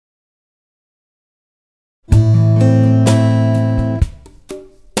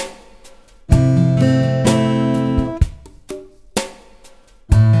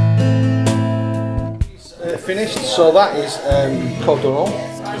So that is Côte d'Or.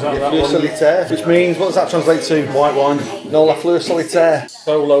 Fleur solitaire, which means, what does that translate to? White wine. No, la fleur solitaire.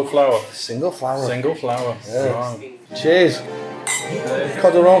 Solo flower. Single flower. Single flower. Yeah. Right. Cheers.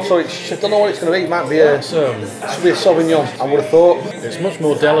 Côte d'Or, so I don't know what it's going to be. It might be it should be a Sauvignon, I would have thought. It's much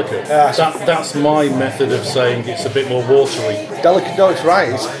more delicate. Yeah. That's my method of saying it's a bit more watery. Delicate, no, it's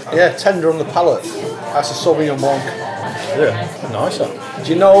right. It's, tender on the palate. That's a Sauvignon Blanc. Yeah, nicer.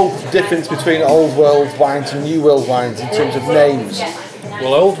 Do you know the difference between old world wines and new world wines in terms of names?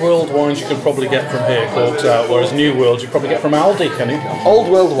 Well, old world wines you can probably get from here, Corked Out, whereas new world you probably get from Aldi, can you? Old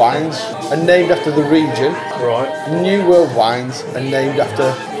world wines are named after the region. Right. New world wines are named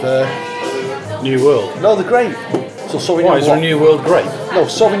after the... New world? No, the grape. So Sauvignon Why, is there a Blanc. new world grape? No,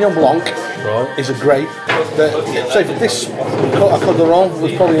 Sauvignon Blanc Right. is a grape. So for this, a Côte d'Or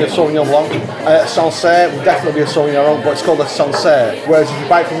was probably a Sauvignon Blanc. Sancerre would definitely be a Sauvignon Blanc, but it's called a Sancerre. Whereas if you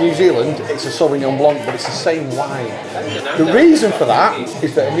buy it from New Zealand, it's a Sauvignon Blanc, but it's the same wine. The reason for that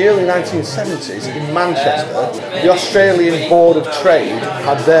is that in the early 1970s in Manchester, the Australian Board of Trade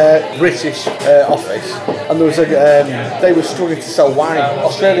had their British office, and there was they were struggling to sell wine.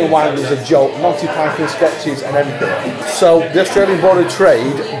 Australian wine was a joke, Monty Python sketches and everything. So the Australian Board of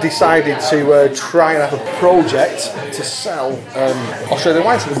Trade decided to try and have a project to sell Australian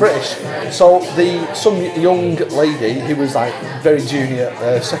wine to the British. So some young lady who was like very junior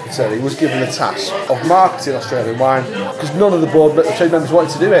secretary was given the task of marketing Australian wine because none of the board trade members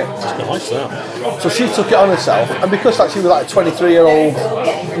wanted to do it. Nice that. So she took it on herself, and because she was like a 23-year-old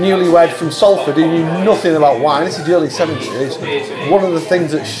newlywed from Salford who knew nothing about wine, this is the early 70s, one of the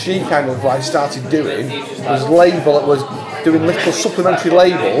things that she kind of like started doing was doing little supplementary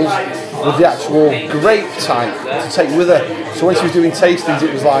labels with the actual grape type to take with her. So when she was doing tastings,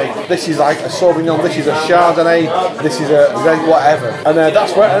 it was like, this is like a Sauvignon, this is a Chardonnay, this is a whatever. And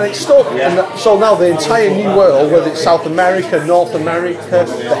that's where, and it stuck. And so now the entire New World, whether it's South America, North America,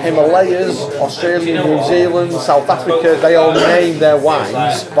 the Himalayas, Australia, New Zealand, South Africa, they all name their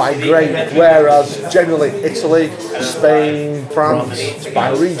wines by grape, whereas generally Italy, Spain, France,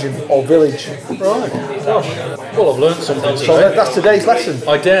 by region or village. Right. Gosh. Well, I've learned something today. So that's today's lesson.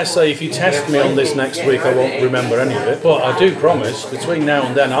 I dare say if you test me on this next week, I won't remember any of it. But I do promise, between now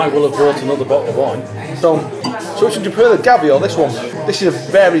and then, I will have brought another bottle of wine. So which would you prefer, the Gavi or this one? This is a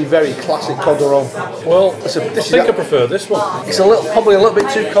very, very classic Côte d'Or. Well, I think I prefer this one. It's probably a little bit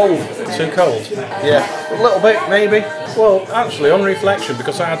too cold. Too cold? Yeah, a little bit, maybe. Well, actually, on reflection,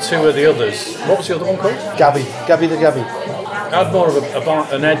 because I had two of the others, what was the other one called? Gavi the Gavi. Had more of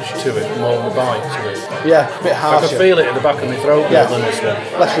an edge to it, more of a bite to it. Yeah, a bit harsher. I could feel it in the back of my throat more than this one.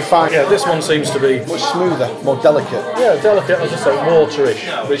 Less refined. Yeah, this one seems to be much smoother, more delicate. Yeah, delicate, as I say, waterish,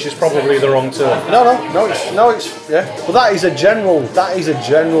 which is probably the wrong term. No, it's yeah. But that is a general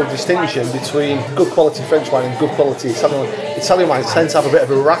distinction between good quality French wine and good quality Italian wine. Italian wines tend to have a bit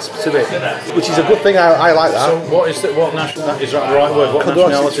of a rasp to it, which is a good thing. I like that. So what is it? What national? Is that the right word? What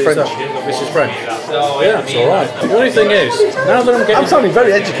nationality is that? This is French. Yeah, it's all right. The only thing is, now that I'm sounding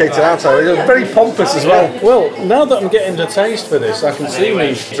very educated, aren't I? You're very pompous as well. Well, now that I'm getting the taste for this, I can see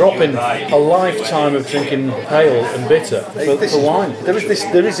me dropping a lifetime of drinking pale and bitter for wine. There is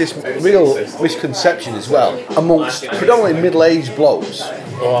this real misconception as well amongst predominantly middle-aged blokes.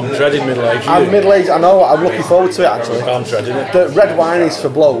 Oh, I'm dreading middle-aged. I'm middle-aged. I know. I'm looking forward to it actually. I'm dreading it. The red wine is for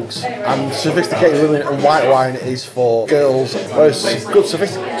blokes, and sophisticated women, and white wine is for girls. Whereas good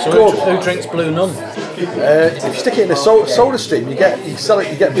sophisticated. So who drinks Blue Nun? If you stick it in a soda stream, you get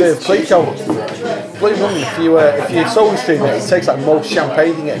a bit of Clico. Blue Nun, if you soda stream it takes like most champagne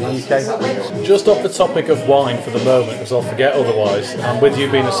you can get in the UK. Just off the topic of wine for the moment, because I'll forget otherwise, and with you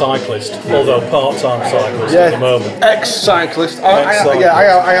being a cyclist, although part-time cyclist at the moment. Ex-cyclist. I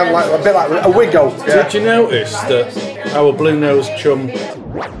am like a bit like a Wiggo. Yeah. Did you notice that our blue-nosed chum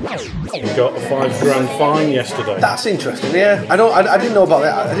got a $5,000 fine yesterday? That's interesting. Yeah, I didn't know about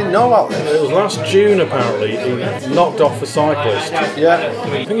that. I didn't know about this. It was last June apparently. He knocked off a cyclist. Yeah.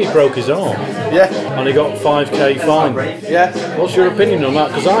 I think he broke his arm. Yeah. And he got $5,000 fine. Yeah. What's your opinion on that?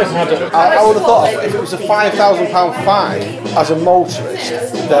 Because I've had I would have thought if it was a £5,000 fine as a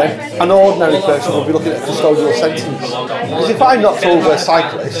motorist, then an ordinary person would be looking at a custodial sentence. Because if I knocked over a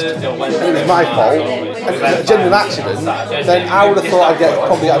cyclist and it was my fault, and it was a genuine accident, then I would have thought I'd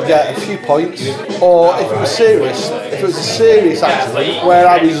get a few points. Or if it was a serious accident where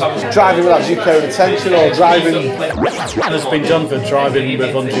I was driving without due care and attention, or driving. Has been done for driving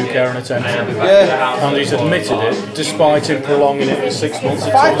with undue care and attention. Yeah. And he's admitted it, despite him prolonging it for 6 months.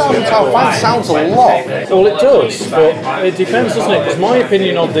 £5,000 fine sounds a lot. Well, it does, but it depends, doesn't it? Because my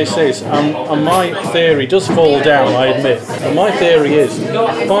opinion of this is, and my theory does fall down, I admit. And my theory is,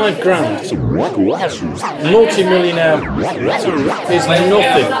 £5,000 multi-millionaire is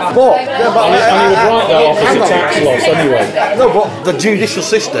nothing. But And he would write that off as a tax loss anyway. No, but the judicial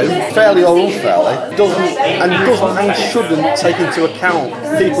system, fairly or unfairly, doesn't and shouldn't take into account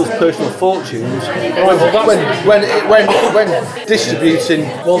people's personal fortunes when distributing.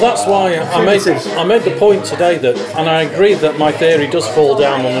 Well, that's why I made the point today that, and I agree that my theory does fall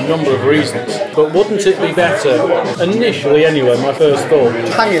down on a number of reasons, but wouldn't it be better, initially anyway, my first thought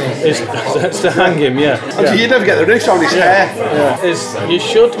Hanging him. is to hang him, yeah. You never get the noose on his hair. Yeah. Is you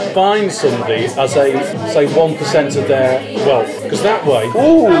should find somebody as a, say, 1% of their wealth, because that way...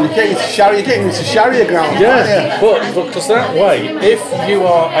 Oh, you're getting into Sharia ground. Yeah, but because that way, if you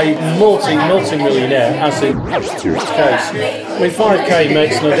are a multi-millionaire, as in this case, I mean 5k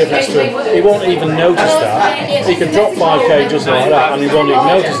makes no difference to him. He won't even notice that. He can drop 5k just like that, and he won't even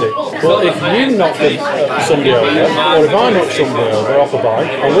notice it. But if you knock somebody over, or if I knock somebody over off a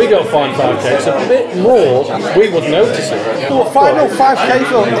bike, and we don't find 5k, it's a bit more. We would notice it. Well, 5k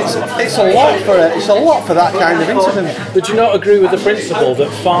for it's a lot for it. It's a lot for that kind of incident. But do you not agree with the principle that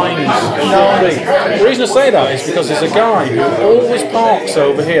fines should be? The reason I say that is because there's a guy who always parks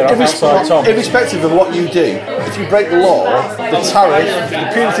over here outside Tom. Irrespective of what you do, if you break the law, the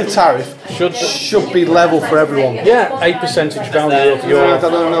punitive tariff should be level for everyone. Yeah, a percentage value of your...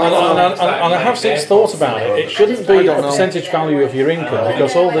 And I have since thought about it. It shouldn't be a percentage value of your income,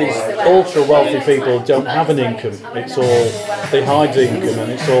 because all these ultra wealthy people don't have an income. It's all, they hide the income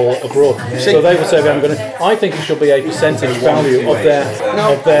and it's all abroad. So they would say, I think it should be a percentage value of their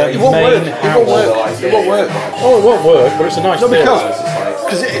main house. It won't work. Oh, it won't work, but it's a nice thing.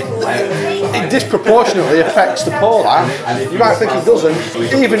 Because it disproportionately affects the poor. You might think it doesn't.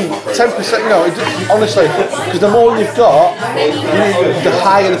 Even 10%, honestly, because the more you've got, the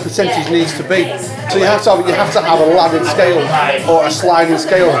higher the percentage needs to be. So you have to have a laddered scale or a sliding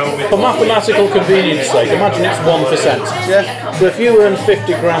scale. For mathematical convenience sake, imagine it's 1%. Yeah. So if you earn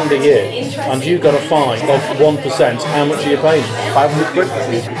 50 grand a year and you got a fine of 1%, how much are you paying? 500 quid.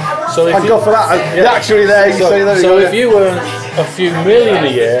 So if Thank God for that. You're actually there. So if you earn a few million a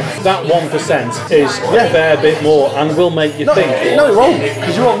year, that 1% is a fair bit more and will make you think. No, it won't,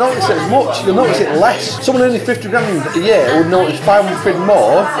 because you won't notice it as much. You'll notice it less. Someone earning 50 grand a year would notice 500 quid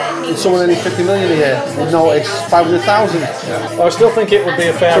more than someone earning 50 million a year would notice 500,000. I still think it would be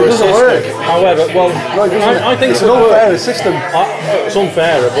a fairer So it doesn't system. work. However, I think it's it an would unfair work. system. It's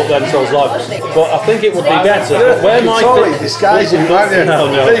unfairer, but then so's life. But I think it would be better. Where my disguising, aren't you?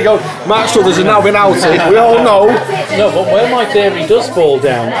 No. There you go. Mark Struthers has now been outed. We all know. No, but where my theory does fall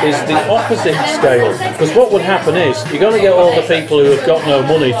down is the opposite scale. Because what would happen is, you're going to get all the people who have got no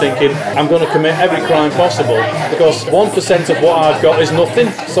money thinking, I'm going to commit every crime possible, because 1% of what I've got is nothing,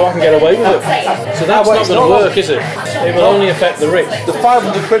 so I can get away with it. So that's not going to work, is it? It will only affect the rich. The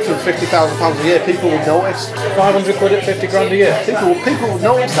 500 quid from £50,000 a year, people would notice. 500 quid at 50 grand a year? People would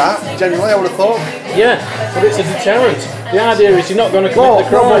notice that, generally, I would have thought. Yeah, but it's a deterrent. The idea is you're not going to commit the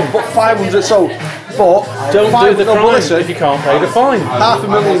crime. But 500, don't do the crime if you can't pay the fine.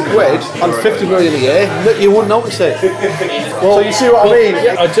 £500,000 quid on 50 million a year, you wouldn't notice it. Well, so you see what I mean?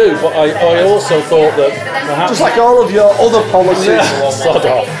 Yeah, I do, but I also thought that perhaps... Just like all of your other policies. Sod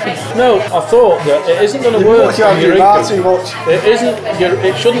off. No, I thought that it isn't going to work on your income. Too much.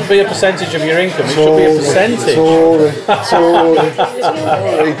 It shouldn't be a percentage of your income, it should be a percentage.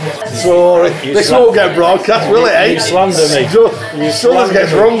 Sorry. This won't get broadcast, will it, eh? You slander me. Struthers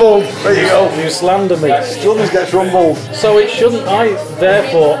gets rumbled. There you go. You slander me. Struthers gets rumbled. So it shouldn't, I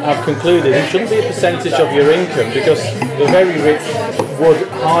therefore have concluded, it shouldn't be a percentage of your income, because the very rich would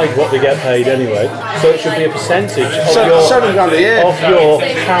hide what they get paid anyway. So it should be a percentage of £7 grand a year. Of your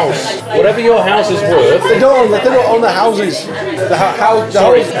house. Whatever your house is worth. They don't own the houses.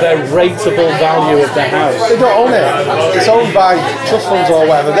 Their rateable value of the house. They don't own it. It's owned by trust funds or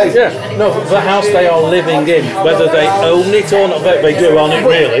whatever. The house they are living in, whether they own it or not, they do own it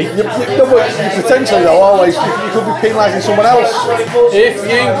really. Potentially they'll always, you could be penalising someone else. You're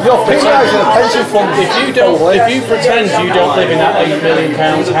penalising a pension fund. If you pretend you don't live in that £8 million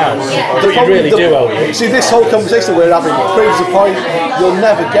house, but you really do own it. See, this whole conversation we're having proves the point. You'll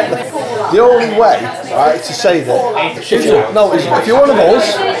never get the only way, right, to say that. If you're one of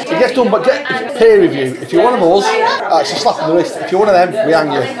us, it gets done, but get peer review. If you're one of us, it's a slap on the wrist. If you're one of them, we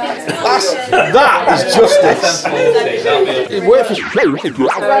hang you. That is justice. It worked for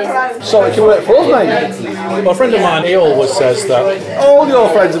so it can work for us, mate. Well, a friend of mine, he always says that all your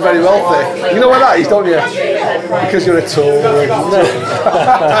friends are very wealthy. You know where that is, don't you? Because you're a tool.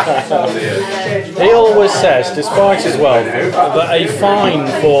 He always says, despite his wealth, that a fine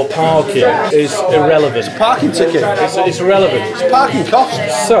for parking is irrelevant. Parking ticket. It's irrelevant. Parking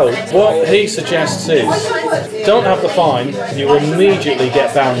costs. So, what he suggests is, don't have the fine, you immediately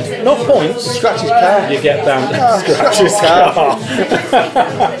get banned. Not points, Scratch his car. you get banned. Scratch his car.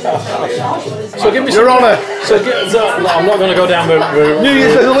 So give me Your Honour. So I'm not going to go down the New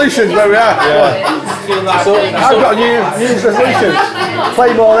Year's resolutions, where we are. So, I've got a New Year's resolution.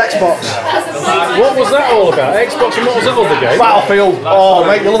 Play more Xbox. what was that all about? Xbox and what was that other game? Battlefield. Oh,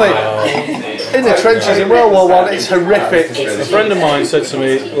 mate, you love it. In the trenches in World War I, it's horrific. A friend of mine said to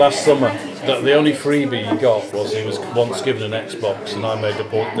me last summer that the only freebie he got was he was once given an Xbox, and I made the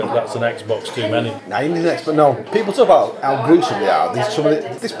point that that's an Xbox too many. Now, in the next, but no, people talk about how gruesome they are.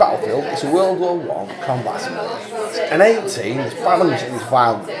 This Battlefield, it's a World War I combat simulator. An 18, it's violent, it's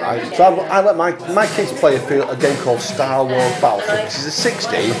violent, right? So I let my kids play a game called Star Wars Battlefront, which is a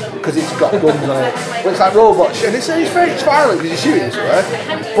 60 because it's got guns on it. But it's like robots, and it's violent because you're shooting into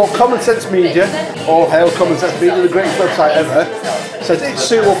it. But Common Sense Media, all hail Common Sense Media, the greatest website ever, says it's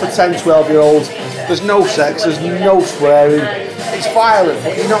suitable for 10, 12-year-olds. There's no sex, there's no swearing. It's violent,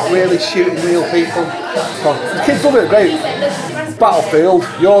 but you're not really shooting real people. The kids love it, great. Battlefield,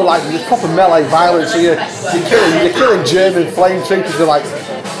 you're like the proper melee violence, so you're killing German flame troopers. They're like,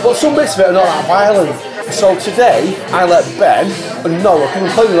 but some bits of it are not that violent. So today, I let Ben and Noah come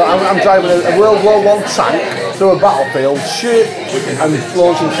and play with it. I'm driving a World War I tank through a battlefield, shoot and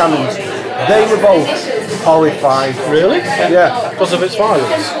launching cannons. They were both horrified. Really? Yeah. Because of its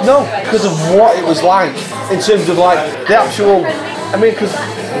violence? No, because of what it was like in terms of like the actual. I mean, because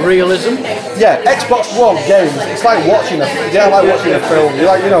realism. Yeah, Xbox One games. It's like watching a film. You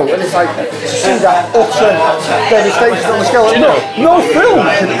like, and it's like to see that utter devastation on the scale. No film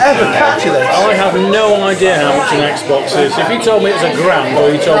can ever capture this. I have no idea how much an Xbox is. If you told me it's $1,000 or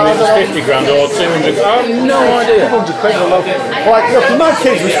you told me it was 50 grand or 200, I have no idea. 100 quid or low. Like, look, my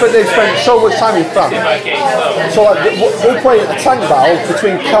kids, they spent so much time in France. So like, they play a tank battle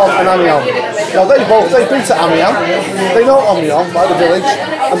between Caen and Amiens. Now they've been to Amiens. They know Amiens, like the village,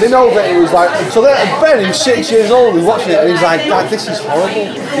 and they know that it was like. So Ben, who's 6 years old, is watching it, and he's like, "Dad, this is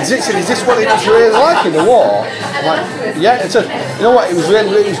horrible. Is this what it was really like in the war?" I'm like, "Yeah." It said, "You know what? It was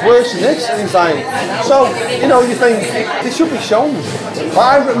worse than this." And he's like, "So, you think this should be shown." But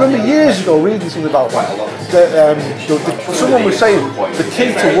I remember years ago reading something about that. Someone was saying the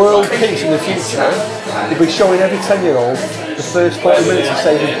key to world peace in the future will be showing every 10-year-old the first 40 minutes of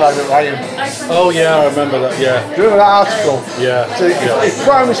Saving Private Ryan. Oh yeah, I remember that. Yeah. Do you remember that article? Yeah. So if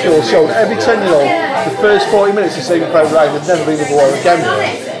primary school showed every 10-year-old the first 40 minutes of Saving Private Ryan, they'd never been to the war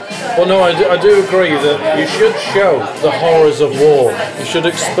again. Well, no, I do agree that you should show the horrors of war. You should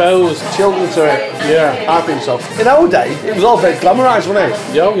expose children to it. Yeah, I think so. In our day, it was all very glamorised, wasn't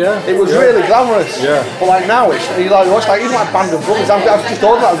it? Yeah. It was really glamorous. Yeah. But like now, it's even like Band of Brothers. I've just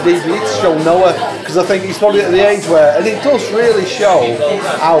ordered that on DVD to show Noah because I think he's probably at the age where, and it does really show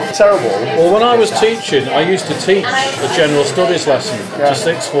how terrible. Well, when I was teaching, I used to teach a general studies lesson to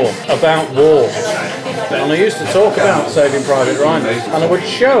sixth form about war. And I used to talk about Saving Private Ryan, and I would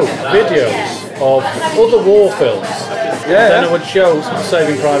show videos of other war films. Yeah. Then I would show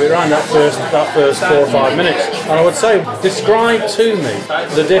Saving Private Ryan that first 4 or 5 minutes, and I would say, describe to me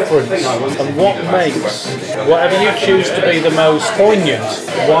the difference and what makes whatever you choose to be the most poignant,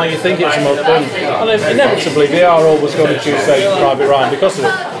 why you think it's the most poignant. And inevitably, they are always going to choose Saving Private Ryan because of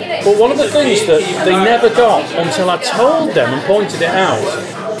it. But one of the things that they never got until I told them and pointed it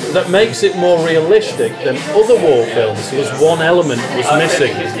out, that makes it more realistic than other war films was one element was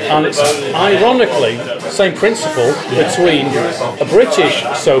missing, and it's ironically same principle between a British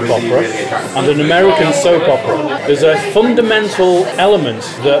soap opera and an American soap opera. There's a fundamental element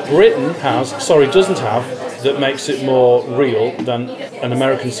that Britain doesn't have that makes it more real than an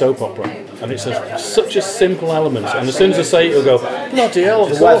American soap opera. And it's such a simple element, and as soon as I say it, you'll go, bloody hell,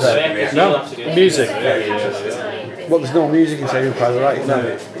 of course. No, music. Well, there's no music in Saving Private Ryan.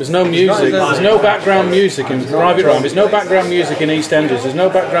 No. There's no music. There's no background music in Private Ryan. There's no background music in EastEnders. There's no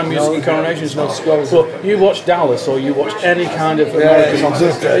background music in Coronation Street. Well, you watch Dallas or you watch any kind of American.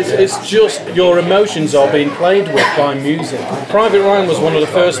 It's just your emotions are being played with by music. Private Ryan was one of the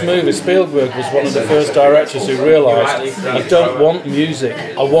first movies. Spielberg was one of the first directors who realised, I don't want music.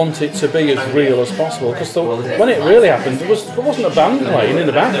 I want it to be as real as possible. Because when it really happened, there wasn't a band playing in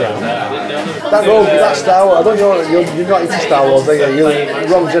the background. That Star Wars, I don't know you're not into Star Wars, are you? You're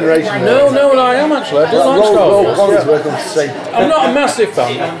wrong generation. No, I am actually. I do like Star Wars. Rowan's welcome to see. I'm not a massive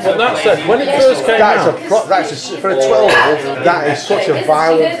fan, but that said, when it first came out, For a 12-year-old, that is such a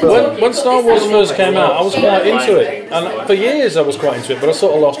violent film. when Star Wars first came out, I was quite into it, and for years I was quite into it, but I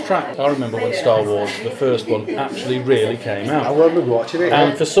sort of lost track. I remember when Star Wars, the first one, actually really came I out, remember watching it.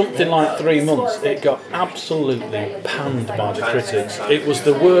 and for something like 3 months, it got absolutely panned by the critics. It was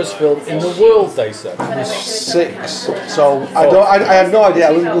the worst film in the world, they said. 6. So I had no idea.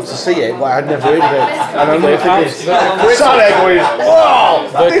 I wouldn't go to see it, but I'd never heard of it. And I remember thinking, sorry, going, wow,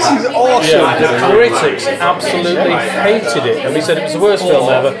 this is awesome. Yeah, the critics absolutely hated it, and he said it was the worst film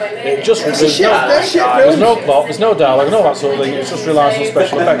ever. It just there's no plot, there's no dialogue, and all that sort of thing. It just relies on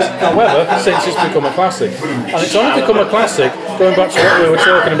special effects. However, since it's become a classic, and it's only become a classic, going back to what we were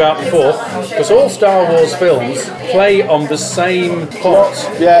talking about before, because all Star Wars films play on the same plot,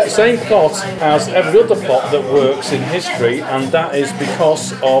 the same plot as every other plot that works in history, and that is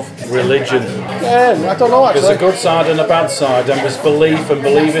because of religion. Yeah, I don't know actually. There's a good side and a bad side, and there's belief and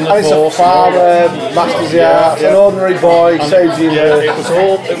believing the It's a Force. father, masters the arts, an ordinary boy, saves you.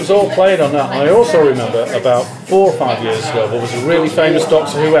 It was all played on that. And I also remember about 4 or 5 years ago, there was a really famous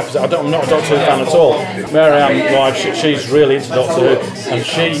Doctor Who episode. I'm not a Doctor Who fan at all. Mary Ann, my wife, she's really into Doctor Who, and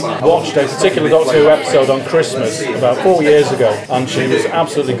she watched a particular Doctor Who episode on Christmas about 4 years ago, and she was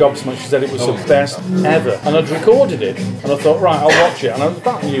absolutely gobsmacked. She said it was the best ever, and I'd recorded it, and I thought, right, I'll watch it. And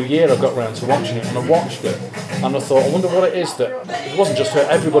about New Year, I got round to watching it, and I watched it, and I thought, I wonder what it is that it wasn't just her.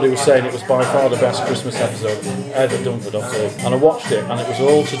 Everybody was saying it was by far the best Christmas episode ever done for Doctor Who, and I watched it, and it was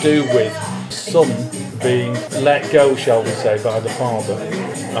all to do with son being let go, shall we say, by the father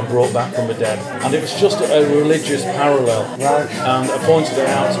and brought back from the dead. And it was just a religious parallel. Right. And I pointed it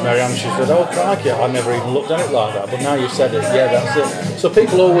out to Mary Ann, she said, oh crikey, I never even looked at it like that, but now you've said it, yeah, that's it. So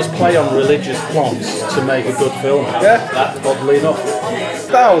people always play on religious plots to make a good film. Yeah. Oddly enough.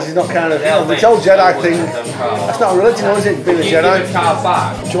 Star Wars is not kind of, the whole Jedi thing, that's not a religion, is it, being a Jedi?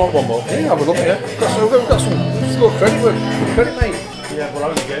 Do you want one more? Yeah, I would love it, yeah. We've got some good credit, mate. Yeah, but I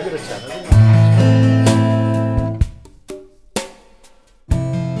only gave it a 10, didn't I?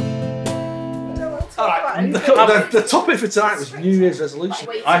 Alright, the topic for tonight was New Year's resolution.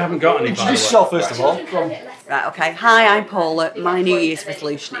 I haven't got any. Introduce yourself first of all. Right, okay. Hi, I'm Paula. My New Year's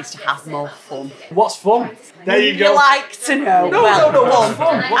resolution is to have more fun. What's fun? There you Would go. you like to know? No, what's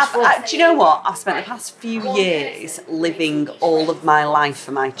fun? What's fun? Do you know what? I've spent the past few years living all of my life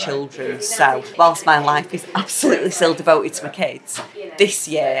for my children. So, whilst my life is absolutely still devoted to my kids, this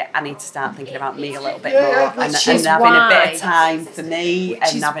year I need to start thinking about me a little bit more and having a bit of time for me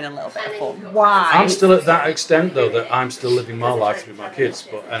and having a little bit of fun. Why? I'm still at that extent though that I'm still living my life with my kids,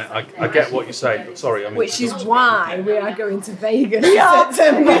 but I get what you're saying. But sorry, I mean, Which is why we are going to Vegas Yeah. in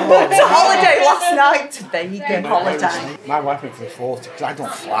September. It's a holiday last night to Vegas holiday. My wife went for 40 because I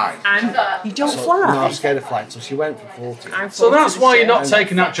don't fly. You don't No, fly? I'm scared of flying, so she went for 40. so that's why you're not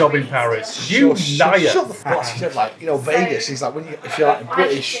taking that job in Paris. You liar. Shut the fuck up. She said, like, Vegas is like, if you're like a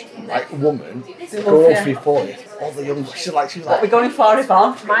British woman, go over your 40s. All the young, she was like, What are we going for,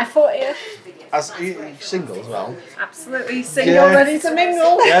 Yvonne? My 40th. as you're single as well. Absolutely single, ready to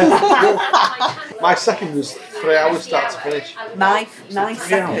mingle. Yeah. My second was 3 hours start to finish. My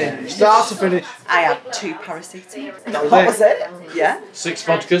second, Start to finish. I had 2 paracetamol. That was it. Yeah. 6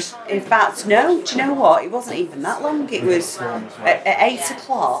 vodkas. In fact, no, do you know what? It wasn't even that long. It was at 8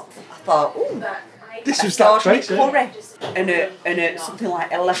 o'clock. I thought, ooh, This was that crazy. curry. And at something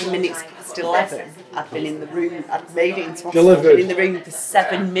like 11 minutes past 11, I'd been in the room, I'd made it into my Delivered. I'd been in the room for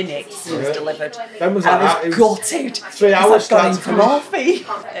 7 minutes and it was delivered. Then was And like I was that, it was gutted. 3 hours I'd gone in start for to morphine.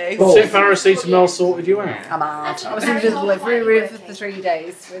 Oh. So paracetamol sorted you out. I'm hard. I was in the delivery room for the 3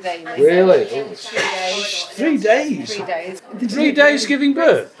 days with Amy. Really? 3 days. 3 days? 3 days. 3 days giving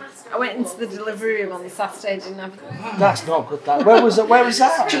birth. I went into the delivery room on the Saturday, didn't have... That's not good. That. Where was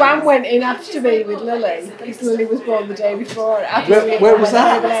that? Joanne went in after me with Lily, because Lily was born the day before. Where was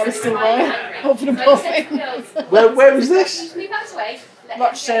that? I was still there, up and puffing. Where was this?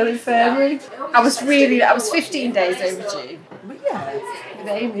 Rochdale Infirmary. I was 15 days overdue. With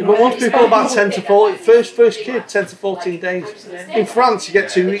Amy. But once people about 10 to 14, first kid, 10 to 14 days. In France, you get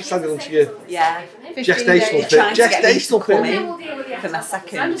 2 weeks added onto your Yeah. gestational Trying to get me to Gestational come period. in for my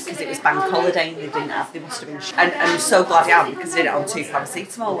second because it was bank holiday and they must have been and I'm so glad I haven't because I did it on 2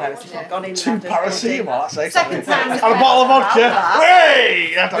 paracetamol, whereas if I'd gone in 2 paracetamol, that's excellent. Second time. And a bottle of vodka.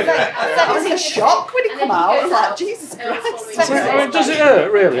 Hey! I was in shock when it came out. I was like, Jesus Christ. I mean, does it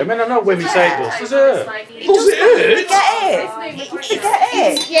hurt, really? I mean, I know women say it does. Does it hurt? Does it hurt? You get it. You get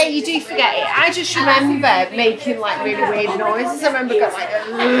it. Yeah, you do forget it. I just remember making like really weird noises. I remember going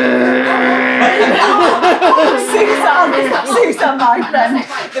like. Susan, my friend,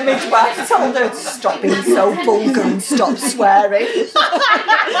 the midwife told her to stop being so vulgar and stop swearing.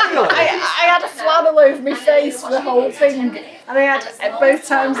 I had a flannel over my face for the whole thing, and I had both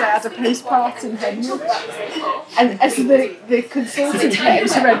times I had a postpartum hemorrhage. And so the consultant came, it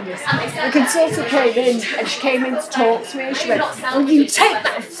was horrendous. The consultant came in and she came in to talk to me and she went, "Will you take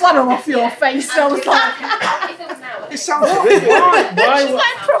that flannel off your face?" And I was like, It sounds really Why? she's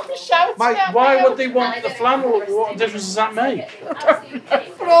like proper shouting at Why me. would they want the flannel? What difference does that make?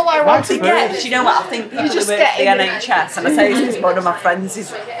 But all I wanted Yeah, do you know what? I think people who just work for the get in NHS, and I say this because one of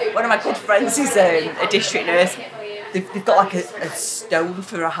my good friends is a district nurse. They've got like a stone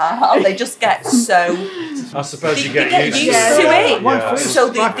for a heart. They just get so. I suppose They you get get used used to to it. it. Yeah. So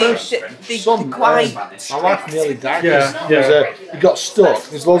they quite. my wife nearly died. Yeah, He got stuck.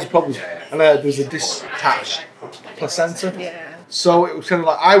 There's loads of problems, and there was a detached placenta. Yeah. So it was kind of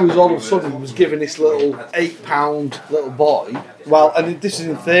like I was all of a sudden was given this little £8 little boy. Well, and this is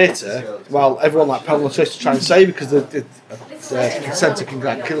in theatre. Well, everyone like Pamela Twist to try and save it because the placenta can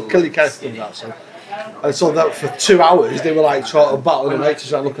kill your character comes out. So. And so that for 2 hours they were like sort of battling the mates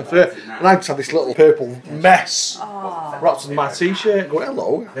trying to look after her. And I just had this little purple mess wrapped in my t-shirt going,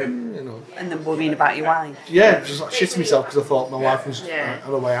 "Hello," you know. And then worrying about your wife. Yeah, just like shitting myself because I thought my wife was Yeah.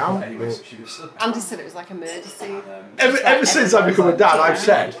 on her way out. But Andy said it was like a murder scene. ever since I've become a dad, I've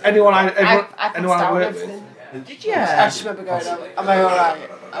said anyone I work with. Did you? I just remember going, "Am I alright?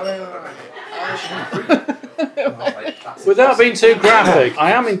 Am I alright?" Without being too graphic,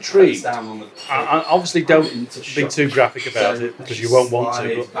 I am intrigued. I obviously don't be too graphic about it because you won't want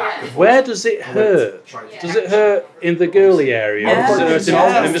to. But where does it hurt? Does it hurt in the girly area? Does it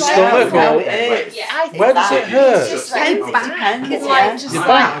hurt in the stomach? Or where does it hurt? Depends. Like, Your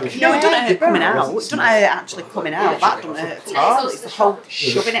back. No, it doesn't hurt coming out. It doesn't hurt actually coming out. That doesn't hurt at all. It's the whole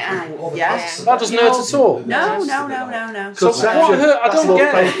shoving it out. Yes. That doesn't hurt at all. No. So what hurt? I don't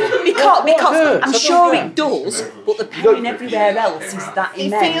get it. Because hurts? I'm sure it does, but the pain everywhere else is that it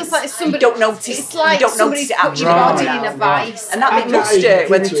immense. feels like somebody. You don't notice. It's like you don't somebody's notice it put your actually. body in a vice. And that must hurt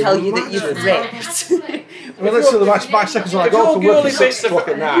when they tell you that you've ripped. I mean, listen, my seconds when I If go your to work girly at 6 bits o'clock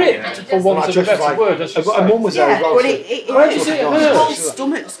at are night. ripped, for want of a better word, as you I've got a say. mum was there as Yeah, well. but so- it does it the hurt? whole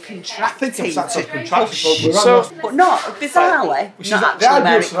stomach's I think contracting. it's actually to contracted, push. but we're So- almost. But not bizarrely, Which is not the actually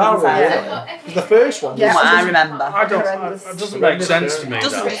where ideal it comes scenario, out. really. 'Cause the first one, From what I remember. It doesn't make sense to me.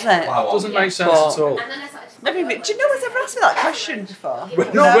 Doesn't, that. does it? It doesn't make sense at all. Never even, do you know who's ever asked me that question before?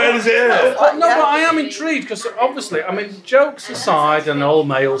 where does it hurt? But I am intrigued because obviously, I mean, jokes aside, and all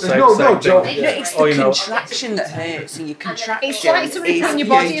males say no the same joke. thing. No, it's Oh, the you know. contraction that hurts, and your contraction It's like somebody is putting your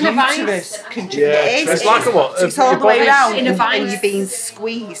body in a vice. uterus Yeah, it is. It's like a what? It's all Your the way body's around, in a vice. and you're being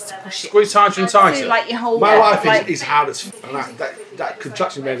squeezed to push it. Squeeze tighter and tighter. Like your whole. My wife like, is hard as f- and that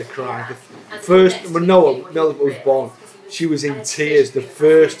contraction made her cry. The first, when Noah was born, she was in tears. The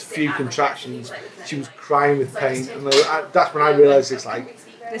first few contractions, she was crying with pain, and that's when I realised it's like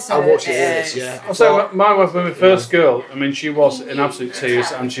how much it is. Yeah. So my wife, when my first girl, I mean, she was in absolute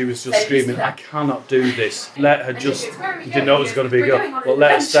tears and she was just screaming, "I cannot do this. Let her just." You didn't know it was going to be a girl, but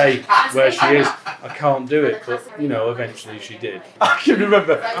let her stay where she is. I can't do it, but you know, eventually she did. I can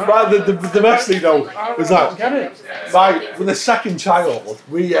remember. The best thing though was that Get it? with the second child,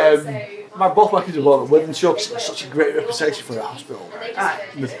 we both my kids were born at Withenshaw. It's got such a great reputation for the hospital.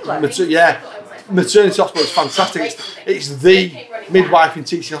 Maternity hospital is fantastic. It's the midwife and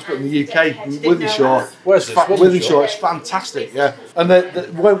teaching hospital in the UK, Withenshaw. Where's this? Withenshaw. It's fantastic, yeah. And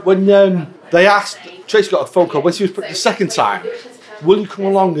when they asked, Tracy got a phone call when she was the second time. Will you come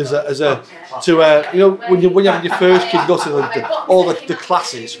along when you're having your first kid, go to all the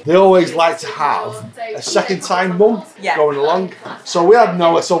classes. They always like to have a second time mum going along. So we had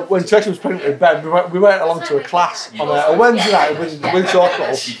Noah. So when Tracy was pregnant with Ben, we went along to a class on a Wednesday night with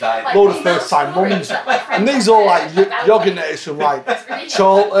Hospital. Load of first time mums, and these all like yoga knitters from like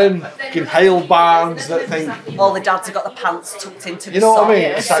Charlton, Hale Barnes that think. All the dads have got the pants tucked into the You know what I mean?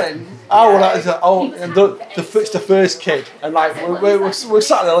 socks It's like, and- it's the first kid, and like we're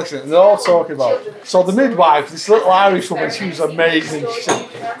sat there listening, and they're all talking about. So the midwife, this little Irish woman, she was amazing. She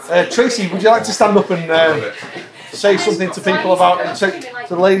said, "Tracy, would you like to stand up and say something to people about, to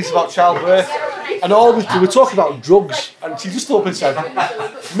the ladies about childbirth?" And all they were talking about drugs, and she just stood up and said,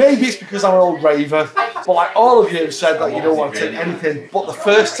 "Maybe it's because I'm an old raver, but like all of you have said that you don't want to take anything, but the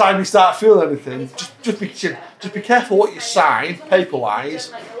first time you start feeling anything, just be careful what you sign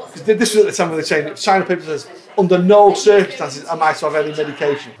paper-wise. because this was at the time of the chain, sign a paper that says, under no circumstances am I to have any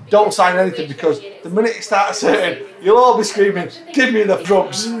medication. Don't sign anything because the minute it starts saying, you'll all be screaming, give me the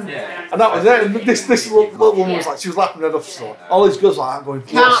drugs. And that was it. And this little woman was like, she was laughing her off so all these girls like that going,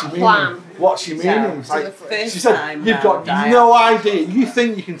 what's she meaning? What's she meaning? It's like, she said, you've got no idea. You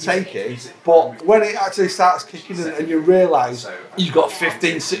think you can take it, but when it actually starts kicking in and you realise you've got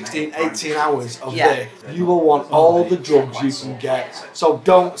 15, 16, 18 hours of this, you will want all the drugs you can get. So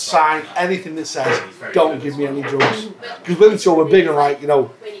don't sign anything that says, don't give me any drugs. Because women so were big and like, you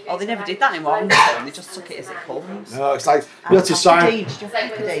know. Oh, they never did that anymore. They just took it as it comes. No, it's like, you have to sign. Did you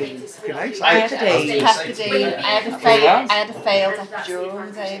have Pepidine? I had Pepidine. I had a failed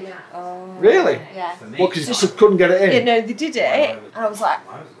epidural, Amy. Really? Yeah. Well, because you couldn't get it in. You know, they did it, and I was like,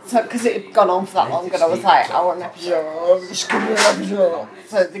 so because it had gone on for that long, and I was like, I want an epidural, just give me an epidural.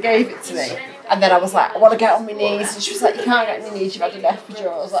 So they gave it to me, and then I was like, I want to get on my knees, and she was like, you can't get on your knees, you've had an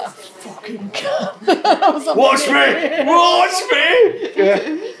epidural. I was like, I fucking can't. I was on Watch me! Watch me! Yeah.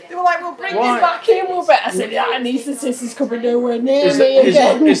 They were like, we'll bring you back in, we'll bet. I said, yeah, anaesthetist coming nowhere near me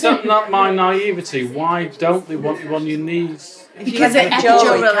again. Is that not my naivety? Why don't they want you on your knees? Because it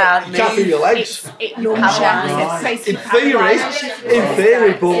epidural, you can't feel your legs. It numbs you. In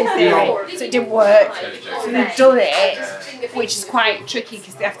theory, but you know. So it didn't work. So they've done it, which is quite tricky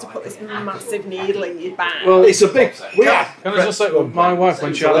because they have to put this massive needle in your back. Well, it's a big. Can I just say, my wife,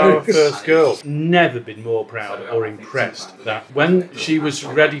 when she had our first girl, never been more proud or impressed that when she was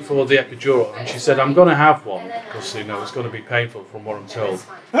ready for the epidural, and she said, I'm going to have one, because you know it's going to be painful from what I'm told,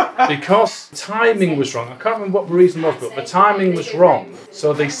 because timing was wrong. I can't remember what the reason was, but the timing was wrong.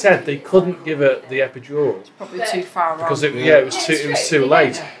 So they said they couldn't give her the epidural. Probably too far wrong. Because it was too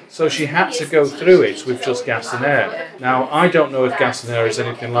late. So she had to go through it with just gas and air. Now, I don't know if gas and air is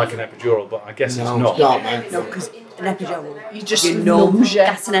anything like an epidural, but I guess it's not. No, because an epidural, you just numbs you.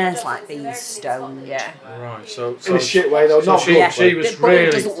 Gas and air is like being stoned. Yeah. Right, so in a shit way though, not she was but really.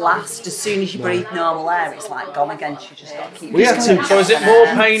 It doesn't last. As soon as you breathe normal air, it's like gone again. You just got to keep. So is it more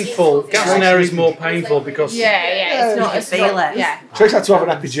painful? Gas and air is more painful because. Yeah, it's not as feel it. Yeah. Trace had to have an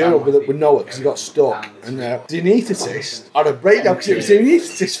epidural with Noah because he got stuck, and the anaesthetist had a breakdown because it was the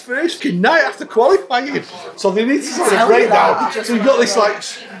anaesthetist's first night after qualifying. So the anaesthetist had a breakdown. So we got this like,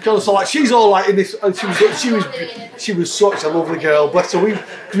 so like she's all like in this, and she was such a lovely girl. Bless her. We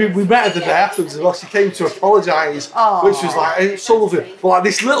met her the day afterwards as well. She came to apologise, which was like it's so lovely. But like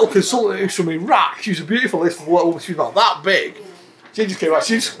this little consultant who's from Iraq, she was a beautiful little woman. She was about that big. She just came out,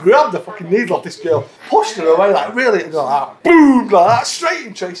 she just grabbed the fucking needle off this girl, pushed her away like really, and like that, boom, like that, straight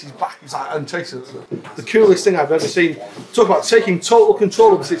in Tracy's back. It was like, and Tracy, the coolest thing I've ever seen. Talk about taking total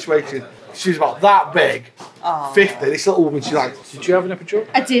control of the situation. She was about that big, 50. This little woman, she's like, did you have an epidural?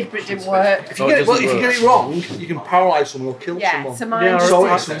 I did, but it didn't work. If you get it wrong, you can paralyse someone or kill someone. So mine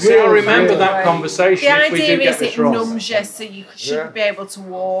I remember that conversation. The if we idea do get is this it wrong. numbs you, so you shouldn't be able to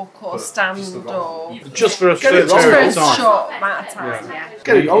walk or stand or Just for a Get it certain wrong. for period a of time. short amount of time. Yeah.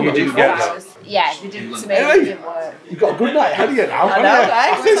 Get it wrong, You didn't get that. Yeah, they did to me. Anyway. It didn't work. You've got a good night ahead of you now. I know, haven't you?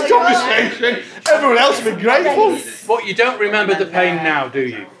 right? After this conversation, everyone else will be grateful. But you don't remember the pain now, do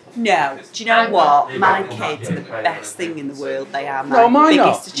you? No. Do you know what? My kids are the best thing in the world. They are my No, mine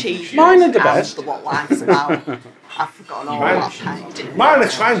biggest are. achievement. Mine are the and best. What life's about. I've forgotten all that pain. Mine are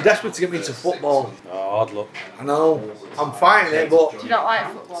trying desperate to get me into football. Oh, hard luck. I know. I'm fighting it, but Do you not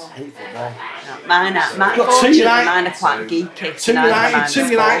like football? I hate football. No, mine are quite geeky. Two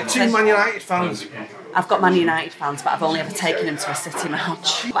United, two Man United fans. I've got Man United fans, but I've only ever taken them to a City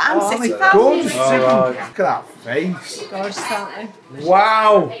match. But I'm Oh, City my fan. God. Look right. at that face. Gorgeous, aren't they?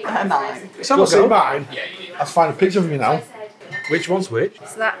 Wow. Am I? Someone see mine. Let's find a picture of you now. Which one's which?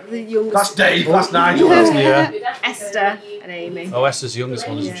 So that the youngest. That's Dave. That's Nigel. Yeah. Esther and Amy. Oh, Esther's the youngest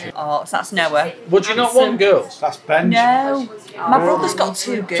one, isn't she? Oh, so that's Noah. Would you not want girls? That's Ben. No. My brother's got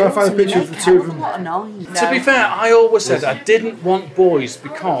two girls. Try and find a and picture they of the make two of out them. What annoying. To be fair, I always said I didn't want boys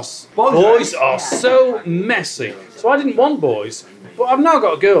because boys are so messy. So I didn't want boys. But I've now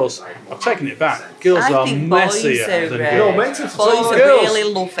got girls. I've taken it back. Girls I are think messier boys are, than You're girls. meant to boys are girls.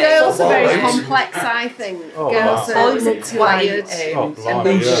 really lovely. Girls are very Boys. complex, I think. Oh, Girls wow. are Boys are multi-layered. quite Oh,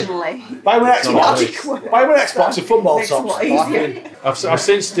 blimey, emotionally. Buy me an Xbox. Buy me an Xbox and football Makes it a tops. lot easier. I've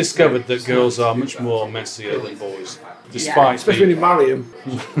since discovered that girls are much more messier than boys. Despite Especially when you marry them.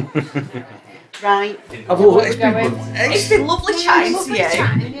 Right. I've loved it. It's been lovely chatting to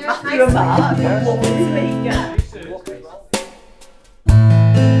you. Matthew and Mark. Lovely to meet you.